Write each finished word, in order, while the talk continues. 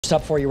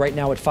First up for you right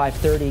now at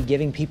 5:30,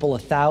 giving people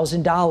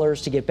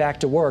 $1,000 to get back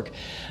to work.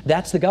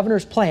 That's the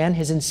governor's plan,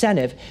 his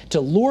incentive to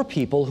lure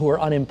people who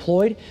are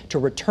unemployed to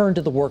return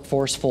to the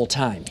workforce full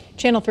time.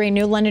 Channel 3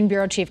 New London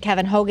Bureau Chief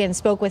Kevin Hogan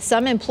spoke with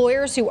some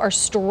employers who are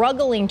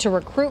struggling to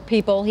recruit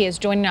people. He is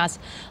joining us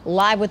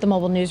live with the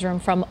mobile newsroom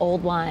from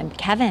Old Lyme.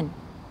 Kevin.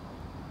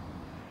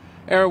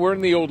 Aaron, we're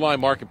in the Old Lyme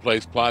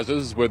Marketplace Plaza.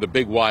 This is where the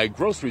Big Y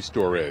grocery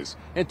store is.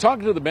 And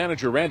talking to the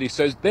manager, Randy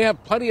says they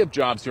have plenty of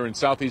jobs here in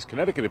Southeast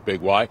Connecticut at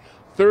Big Y.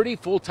 30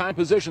 full-time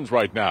positions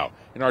right now.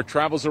 In our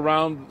travels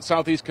around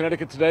Southeast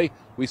Connecticut today,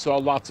 we saw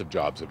lots of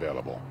jobs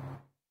available.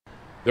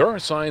 There are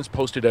signs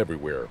posted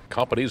everywhere.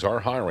 Companies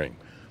are hiring.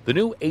 The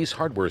new Ace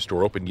Hardware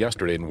store opened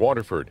yesterday in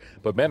Waterford,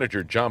 but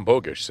manager John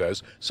Bogish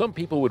says some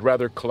people would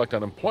rather collect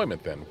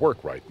unemployment than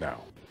work right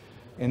now.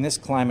 In this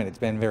climate, it's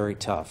been very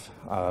tough.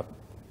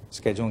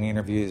 Scheduling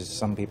interviews,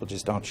 some people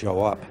just don't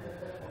show up.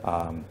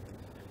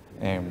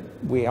 And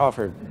we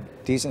offer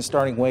decent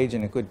starting wage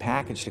and a good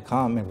package to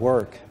come and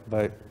work,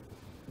 but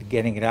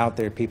getting it out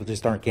there, people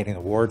just aren't getting a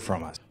word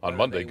from us. On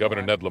Monday,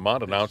 Governor Ned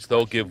Lamont announced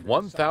they'll give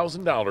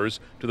 $1,000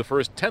 to the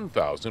first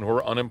 10,000 who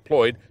are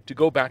unemployed to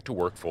go back to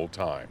work full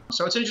time.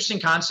 So it's an interesting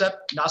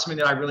concept, not something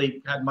that I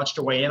really had much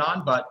to weigh in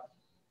on, but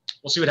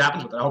we'll see what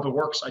happens with it. I hope it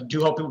works. I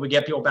do hope we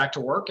get people back to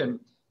work,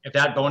 and if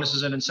that bonus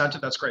is an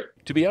incentive, that's great.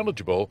 To be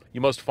eligible, you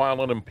must file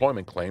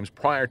unemployment claims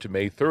prior to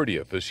May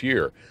 30th this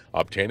year.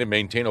 Obtain and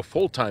maintain a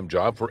full-time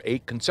job for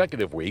 8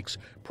 consecutive weeks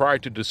prior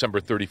to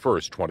December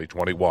 31st,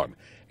 2021.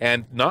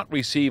 And not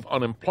receive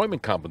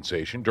unemployment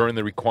compensation during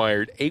the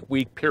required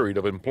 8-week period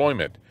of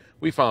employment.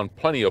 We found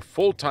plenty of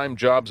full-time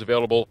jobs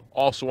available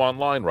also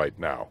online right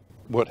now.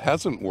 What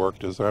hasn't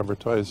worked is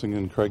advertising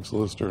in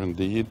Craigslist or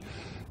Indeed.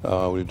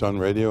 We've done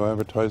radio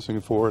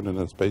advertising for it, and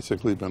it's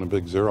basically been a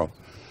big zero.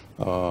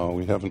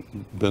 We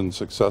haven't been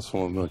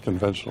successful in the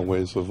conventional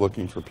ways of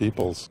looking for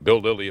people. Bill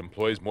Lilly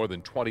employs more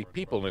than 20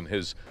 people in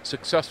his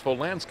successful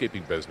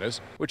landscaping business,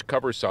 which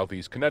covers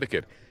Southeast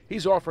Connecticut.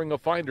 He's offering a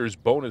finder's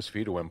bonus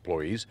fee to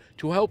employees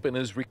to help in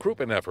his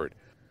recruitment effort.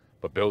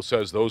 But Bill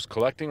says those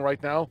collecting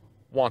right now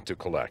want to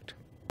collect.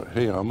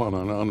 Hey, I'm on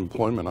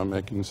unemployment. I'm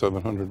making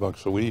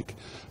 $700 a week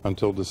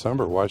until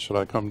December. Why should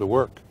I come to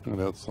work?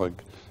 And it's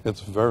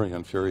very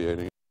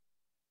infuriating.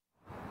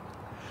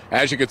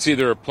 As you can see,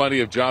 there are plenty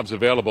of jobs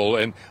available.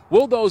 And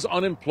will those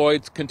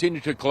unemployed continue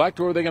to collect,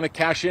 or are they going to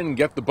cash in and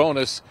get the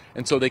bonus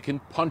and so they can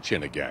punch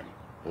in again?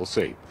 We'll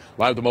see.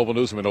 Live the mobile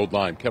newsroom in Old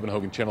Lyme, Kevin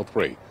Hogan, Channel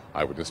 3,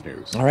 Eyewitness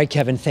News. All right,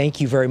 Kevin,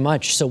 thank you very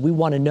much. So we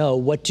want to know,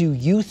 what do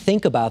you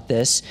think about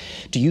this?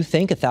 Do you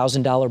think a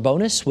 $1,000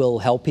 bonus will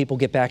help people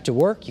get back to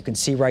work? You can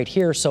see right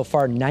here, so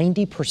far,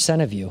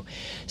 90% of you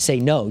say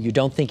no, you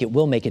don't think it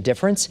will make a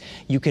difference.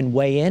 You can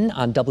weigh in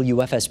on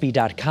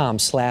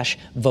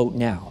WFSB.com/vote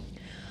now.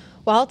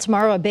 Well,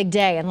 tomorrow a big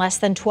day. In less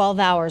than 12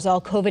 hours, all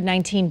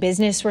COVID-19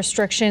 business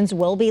restrictions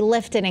will be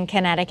lifted in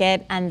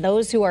Connecticut, and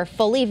those who are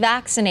fully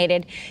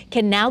vaccinated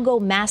can now go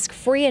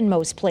mask-free in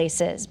most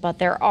places. But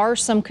there are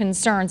some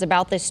concerns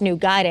about this new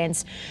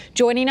guidance.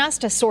 Joining us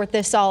to sort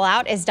this all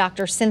out is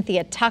Dr.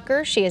 Cynthia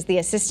Tucker. She is the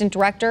Assistant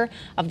Director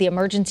of the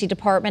Emergency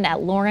Department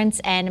at Lawrence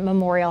and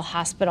Memorial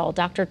Hospital.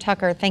 Dr.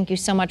 Tucker, thank you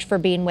so much for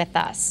being with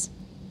us.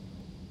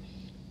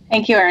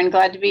 Thank you, Erin.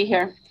 Glad to be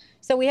here.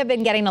 So we have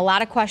been getting a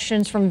lot of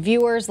questions from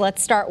viewers.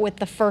 Let's start with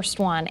the first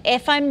one.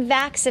 If I'm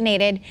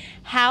vaccinated,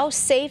 how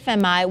safe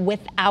am I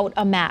without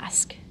a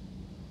mask?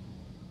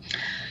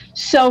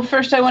 So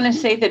first, I want to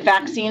say that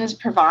vaccines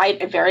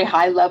provide a very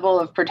high level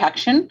of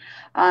protection,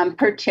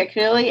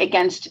 particularly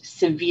against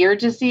severe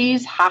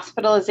disease,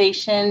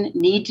 hospitalization,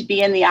 need to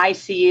be in the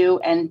ICU,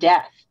 and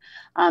death.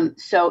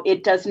 So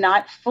it does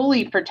not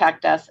fully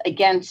protect us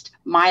against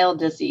mild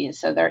disease.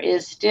 So there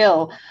is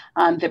still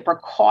the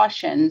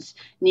precautions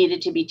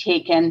needed to be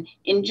taken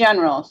in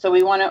general. So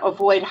we want to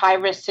avoid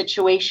high-risk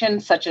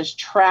situations such as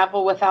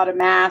travel without a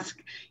mask.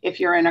 If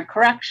you're in a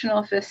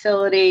correctional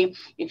facility,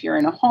 if you're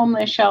in a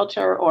homeless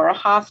shelter or a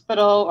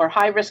hospital or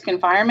high-risk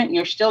environment,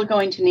 you're still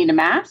going to need a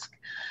mask.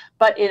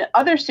 But in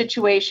other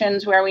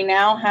situations where we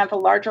now have a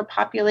larger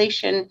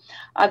population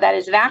that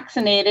is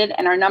vaccinated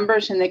and our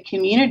numbers in the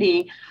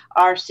community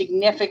are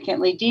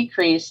significantly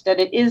decreased, that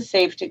it is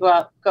safe to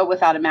go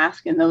without a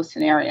mask in those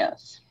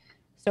scenarios.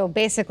 So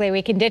basically,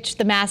 we can ditch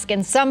the mask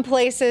in some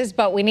places,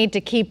 but we need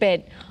to keep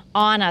it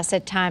on us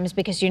at times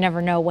because you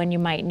never know when you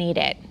might need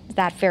it. Is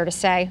that fair to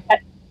say?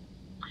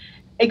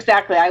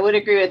 Exactly. I would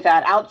agree with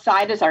that.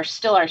 Outside is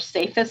still our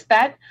safest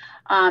bet.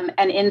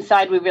 And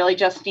inside, we really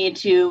just need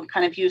to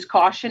kind of use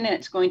caution, and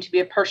it's going to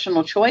be a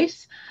personal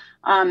choice.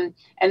 And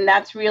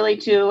that's really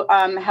to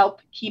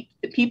help keep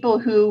the people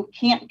who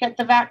can't get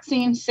the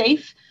vaccine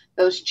safe,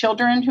 those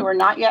children who are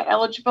not yet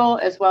eligible,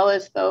 as well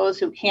as those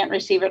who can't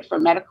receive it for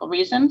medical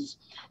reasons,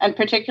 and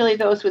particularly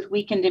those with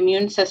weakened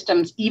immune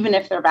systems, even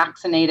if they're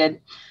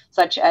vaccinated,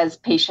 such as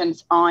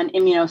patients on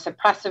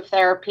immunosuppressive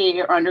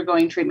therapy or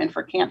undergoing treatment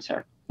for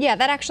cancer. Yeah,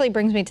 that actually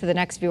brings me to the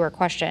next viewer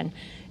question.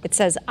 It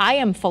says, I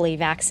am fully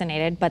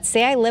vaccinated, but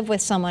say I live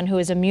with someone who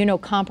is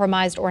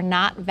immunocompromised or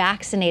not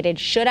vaccinated.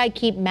 Should I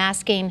keep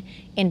masking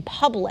in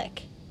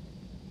public?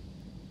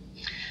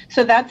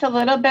 So that's a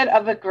little bit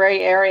of a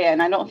gray area,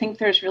 and I don't think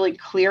there's really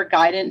clear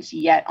guidance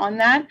yet on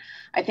that.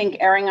 I think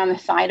erring on the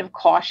side of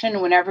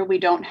caution whenever we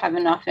don't have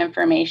enough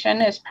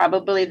information is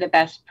probably the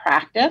best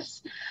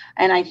practice.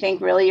 And I think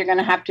really you're going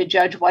to have to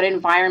judge what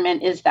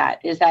environment is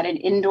that. Is that an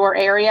indoor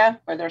area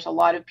where there's a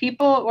lot of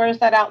people, or is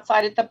that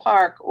outside at the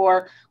park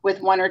or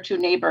with one or two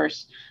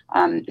neighbors?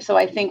 So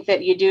I think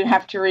that you do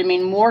have to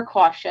remain more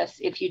cautious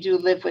if you do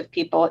live with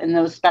people in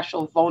those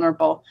special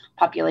vulnerable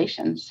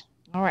populations.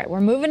 All right,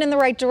 we're moving in the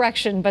right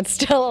direction, but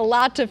still a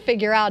lot to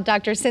figure out.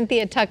 Dr.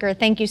 Cynthia Tucker,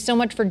 thank you so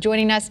much for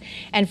joining us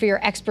and for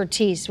your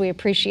expertise. We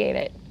appreciate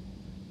it.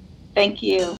 Thank you.